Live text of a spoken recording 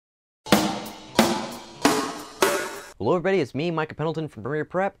Hello everybody, it's me, Micah Pendleton from Premiere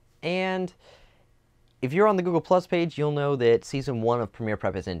Prep, and if you're on the Google Plus page, you'll know that Season 1 of Premiere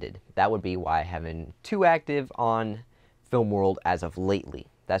Prep has ended. That would be why I haven't been too active on Film World as of lately.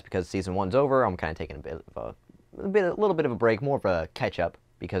 That's because Season 1's over. I'm kind of taking a little bit of a break, more of a catch-up,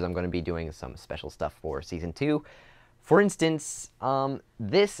 because I'm going to be doing some special stuff for Season 2. For instance,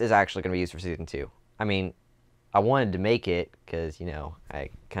 this is actually going to be used for Season 2. I mean, I wanted to make it, because, you know,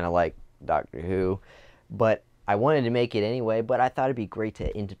 I kind of like Doctor Who, but I wanted to make it anyway, but I thought it'd be great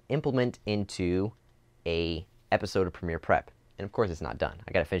to implement into a episode of Premiere Prep. And of course it's not done.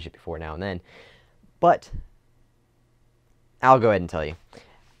 I gotta finish it before now and then. But I'll go ahead and tell you.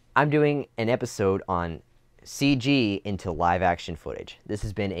 I'm doing an episode on CG into live action footage. This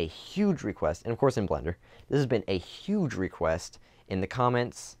has been a huge request, and of course in Blender. This has been a huge request in the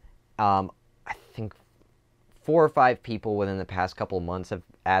comments. I think 4 or 5 people within the past couple of months have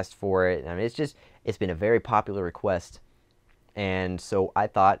asked for it. I mean, it's been a very popular request. And so I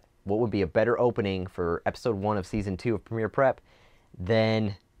thought, what would be a better opening for episode 1 of season 2 of Premiere Prep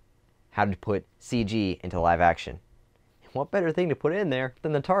than how to put CG into live action? And what better thing to put in there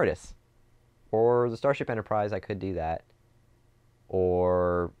than the TARDIS? Or the Starship Enterprise, I could do that.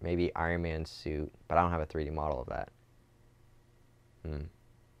 Or maybe Iron Man's suit, but I don't have a 3D model of that.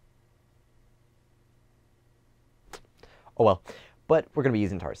 Oh well, but we're going to be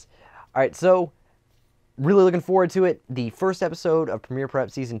using TARDIS. Alright, so really looking forward to it. The first episode of Premiere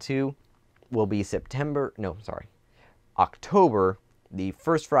Prep Season 2 will be October, the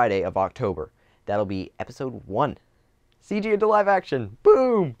first Friday of October. That'll be episode 1. CG into live action.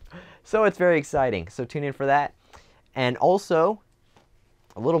 Boom! So it's very exciting. So tune in for that. And also,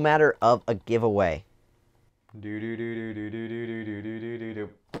 a little matter of a giveaway.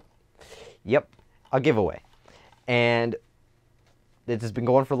 Yep, a giveaway. And this has been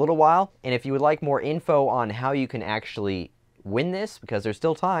going for a little while, and if you would like more info on how you can actually win this, because there's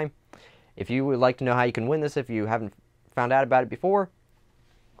still time, if you would like to know how you can win this if you haven't found out about it before,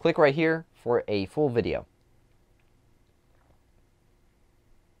 click right here for a full video.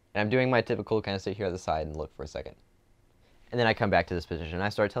 And I'm doing my typical kind of sit here at the side and look for a second. And then I come back to this position and I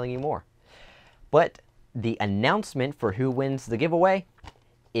start telling you more. But the announcement for who wins the giveaway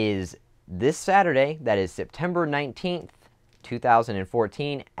is this Saturday, that is September 19th,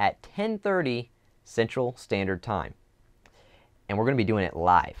 2014 at 10:30 Central Standard Time. And we're going to be doing it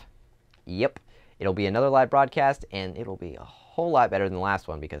live. Yep, it'll be another live broadcast, and it'll be a whole lot better than the last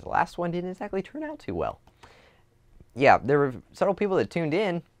one, because the last one didn't exactly turn out too well. Yeah, there were several people that tuned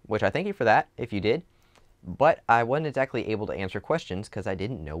in, which I thank you for that, if you did, but I wasn't exactly able to answer questions because I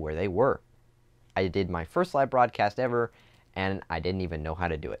didn't know where they were. I did my first live broadcast ever, and I didn't even know how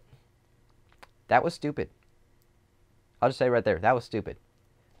to do it. That was stupid. I'll just say right there, that was stupid.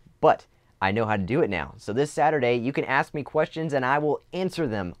 But I know how to do it now. So this Saturday, you can ask me questions and I will answer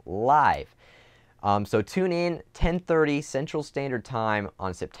them live. So tune in 10:30 Central Standard Time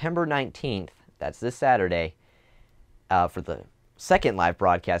on September 19th. That's this Saturday for the second live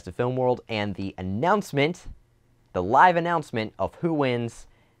broadcast of Film World and the announcement, the live announcement of who wins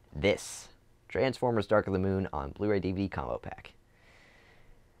this Transformers Dark of the Moon on Blu-ray DVD combo pack.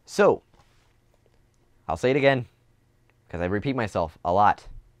 So, I'll say it again, because I repeat myself a lot.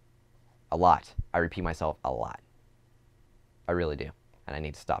 A lot. I repeat myself a lot. I really do. And I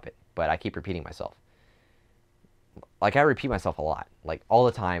need to stop it. But I keep repeating myself. Like, I repeat myself a lot. Like, all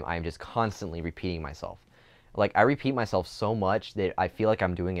the time, I'm just constantly repeating myself. Like, I repeat myself so much that I feel like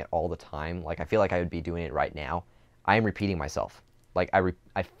I'm doing it all the time. Like, I feel like I would be doing it right now. I am repeating myself. Like,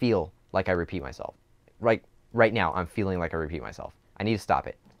 I feel like I repeat myself. Right now, I'm feeling like I repeat myself. I need to stop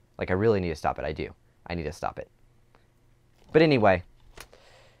it. Like, I really need to stop it. I do. I need to stop it. But anyway,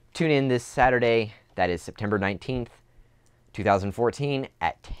 tune in this Saturday, that is September 19th, 2014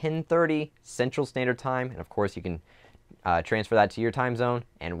 at 10:30 Central Standard Time. And of course, you can transfer that to your time zone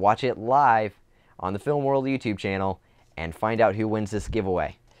and watch it live on the Film World YouTube channel and find out who wins this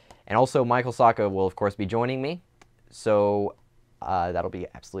giveaway. And also, Michael Sacca will, of course, be joining me. So that'll be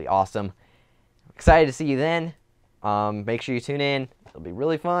absolutely awesome. Excited to see you then. Make sure you tune in. It'll be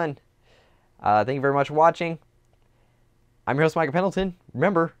really fun. Thank you very much for watching. I'm your host, Micah Pendleton.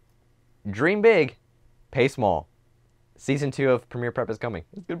 Remember, dream big, pay small. Season 2 of Premiere Prep is coming.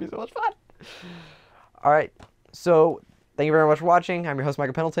 It's going to be so much fun. All right. So, thank you very much for watching. I'm your host,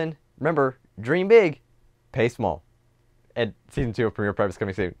 Micah Pendleton. Remember, dream big, pay small. And Season 2 of Premiere Prep is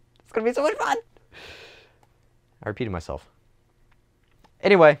coming soon. It's going to be so much fun. I repeated myself.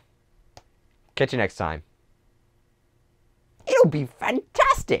 Anyway, catch you next time. It'll be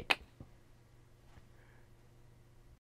fantastic.